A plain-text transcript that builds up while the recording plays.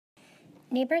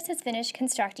Nabors has finished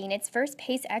constructing its first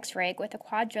Pace X rig with a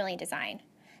quad drilling design.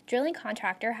 Drilling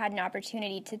Contractor had an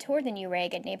opportunity to tour the new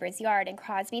rig at Nabors' yard in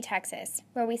Crosby, Texas,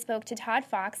 where we spoke to Todd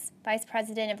Fox, Vice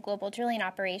President of Global Drilling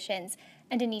Operations,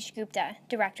 and Anish Gupta,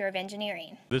 Director of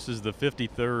Engineering. This is the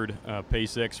 53rd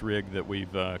Pace X rig that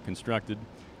we've constructed.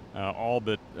 All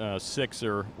but 6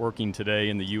 are working today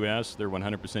in the U.S. They're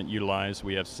 100% utilized.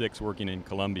 We have 6 working in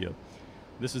Colombia.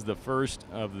 This is the first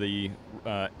of the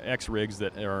X rigs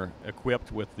that are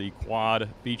equipped with the quad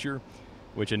feature,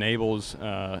 which enables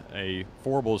a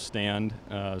 4-bowl stand,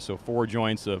 so 4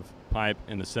 joints of pipe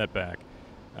in the setback,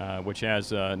 which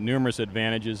has numerous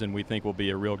advantages and we think will be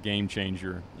a real game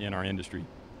changer in our industry.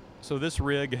 So this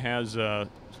rig has the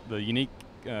unique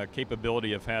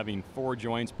capability of having 4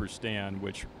 joints per stand,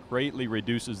 which greatly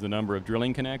reduces the number of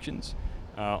drilling connections.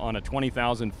 On a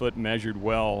 20,000 foot measured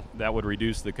well, that would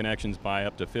reduce the connections by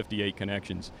up to 58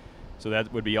 connections. So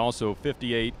that would be also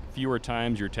 58 fewer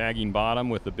times you're tagging bottom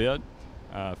with the bit,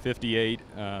 58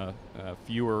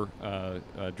 fewer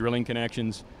drilling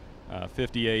connections,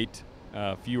 58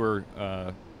 fewer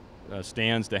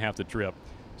stands to have to trip.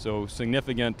 So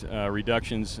significant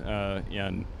reductions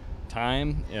in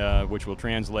time, which will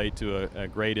translate to a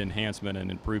great enhancement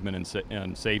and improvement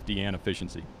in safety and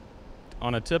efficiency.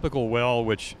 On a typical well,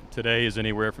 which today is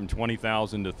anywhere from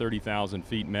 20,000 to 30,000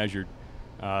 feet measured,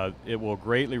 it will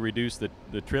greatly reduce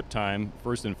the trip time,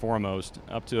 first and foremost,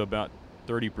 up to about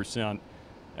 30%,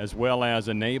 as well as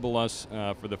enable us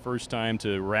for the first time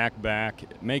to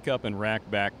make up and rack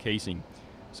back casing.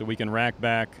 So we can rack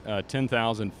back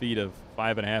 10,000 feet of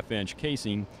 5.5-inch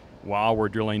casing while we're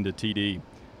drilling to TD.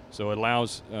 So it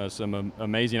allows some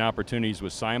amazing opportunities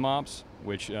with SIMOPS,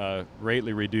 which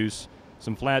greatly reduce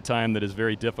some flat time that is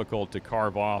very difficult to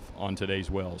carve off on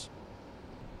today's wells.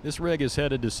 This rig is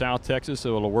headed to South Texas,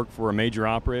 so it'll work for a major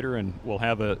operator, and we'll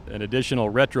have an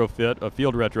additional retrofit, a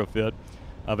field retrofit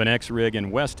of an X rig in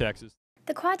West Texas.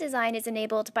 The quad design is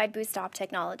enabled by boost stop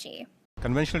technology.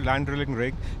 Conventional land drilling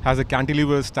rig has a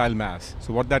cantilever style mast.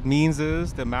 So what that means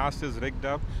is the mast is rigged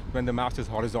up when the mast is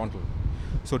horizontal.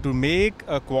 So to make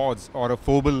a quads or a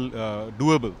 4-bowl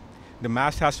doable, the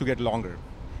mast has to get longer.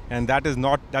 And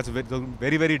that's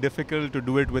very, very difficult to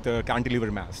do it with a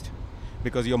cantilever mast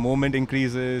because your moment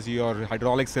increases, your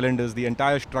hydraulic cylinders, the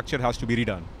entire structure has to be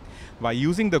redone. By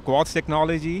using the quads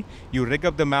technology, you rig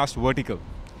up the mast vertical.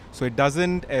 So it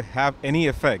doesn't have any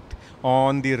effect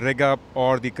on the rig up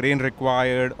or the crane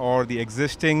required or the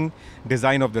existing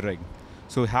design of the rig.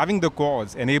 So having the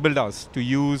quads enabled us to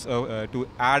use to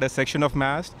add a section of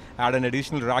mast, add an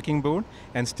additional racking board,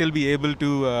 and still be able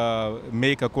to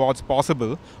make a quads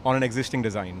possible on an existing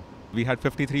design. We had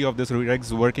 53 of these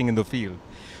rigs working in the field.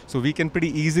 So we can pretty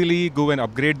easily go and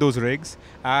upgrade those rigs,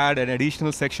 add an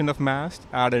additional section of mast,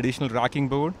 add additional racking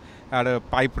board, add a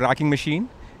pipe racking machine,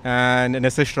 and an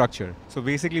SS structure. So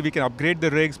basically we can upgrade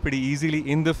the rigs pretty easily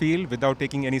in the field without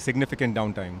taking any significant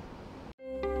downtime.